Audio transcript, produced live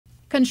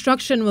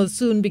Construction will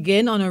soon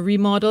begin on a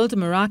remodeled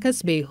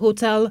Maracas Bay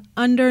Hotel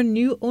under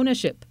new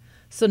ownership.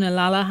 Sunil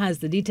Lalla has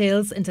the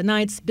details in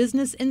tonight's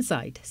Business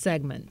Insight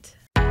segment.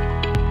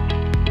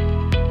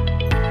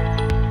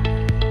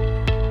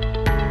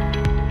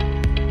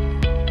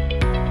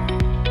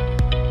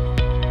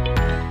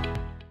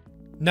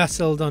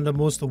 Nestled on the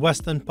most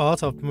western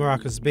part of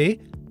Maracas Bay,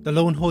 the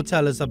lone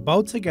hotel is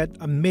about to get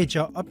a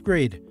major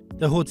upgrade.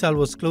 The hotel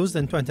was closed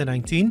in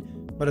 2019,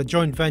 but a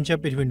joint venture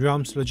between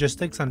Rams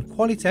Logistics and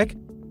Qualitech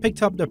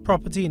picked up the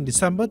property in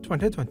December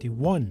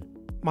 2021.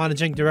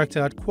 Managing Director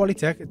at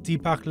Qualitech,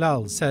 Deepak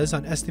Lal, says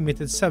an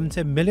estimated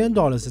 $70 million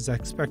is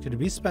expected to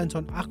be spent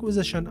on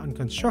acquisition and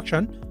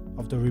construction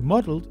of the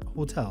remodeled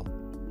hotel.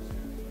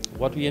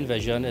 What we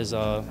envision is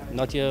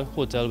not a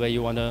hotel where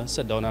you want to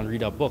sit down and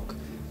read a book,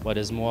 but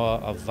it's more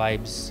a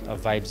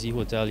vibesy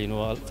hotel, you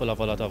know, full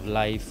of a lot of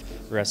life,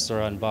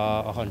 restaurant,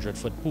 bar,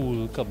 100-foot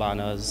pool,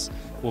 cabanas,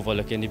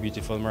 overlooking the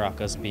beautiful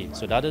Maracas Bay.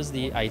 So that is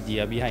the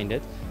idea behind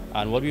it.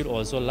 And what we'd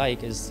also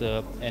like is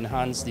to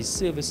enhance the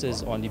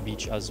services on the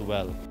beach as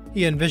well.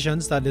 He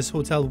envisions that this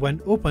hotel,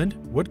 when opened,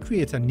 would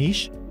create a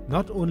niche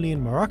not only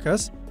in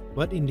Maracas,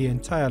 but in the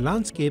entire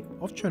landscape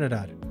of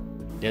Trinidad.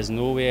 There's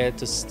nowhere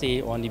to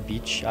stay on the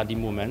beach at the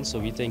moment, so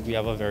we think we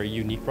have a very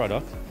unique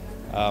product.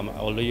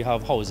 Although you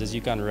have houses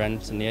you can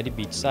rent near the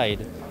beach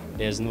side,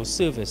 there's no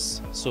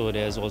service. So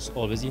there's also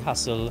always the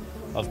hassle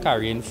of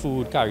carrying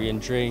food, carrying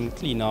drink,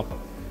 clean up.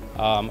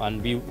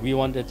 And we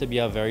want it to be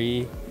a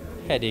very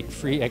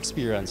headache-free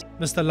experience.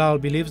 Mr. Lal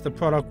believes the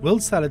product will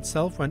sell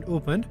itself when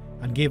opened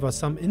and gave us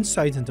some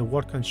insight into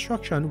what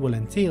construction will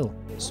entail.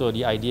 So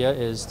the idea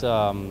is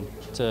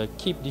to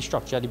keep the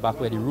structure at the back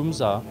where the rooms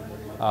are,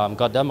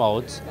 gut them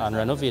out and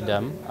renovate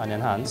them and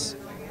enhance.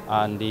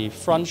 And the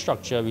front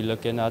structure, we're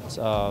looking at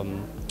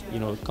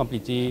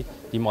completely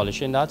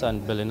demolishing that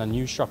and building a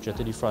new structure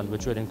to the front,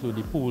 which would include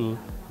the pool,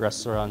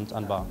 restaurant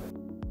and bar.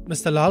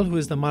 Mr. Lal, who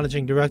is the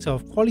managing director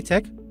of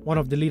Qualitech, one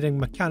of the leading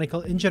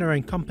mechanical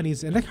engineering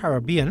companies in the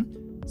Caribbean,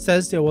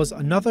 says there was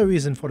another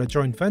reason for the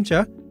joint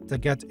venture to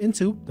get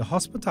into the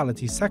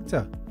hospitality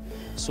sector.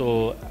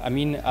 So, I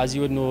mean, as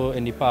you would know,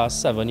 in the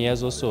past 7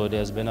 years or so,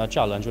 there's been a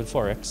challenge with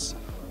Forex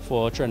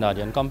for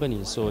Trinidadian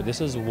companies. So this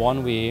is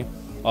one way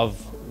of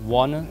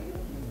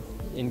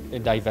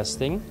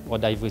divesting or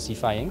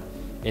diversifying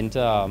into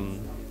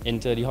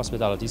the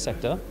hospitality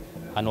sector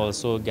and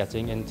also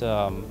getting into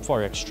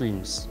Forex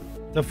streams.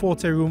 The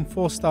 40-room,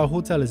 4-star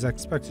hotel is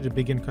expected to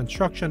begin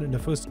construction in the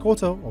first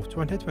quarter of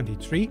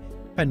 2023,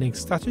 pending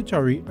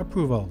statutory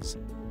approvals.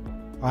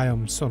 I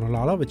am Sunil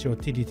Lalla with your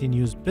TDT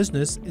News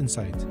Business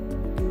Insight.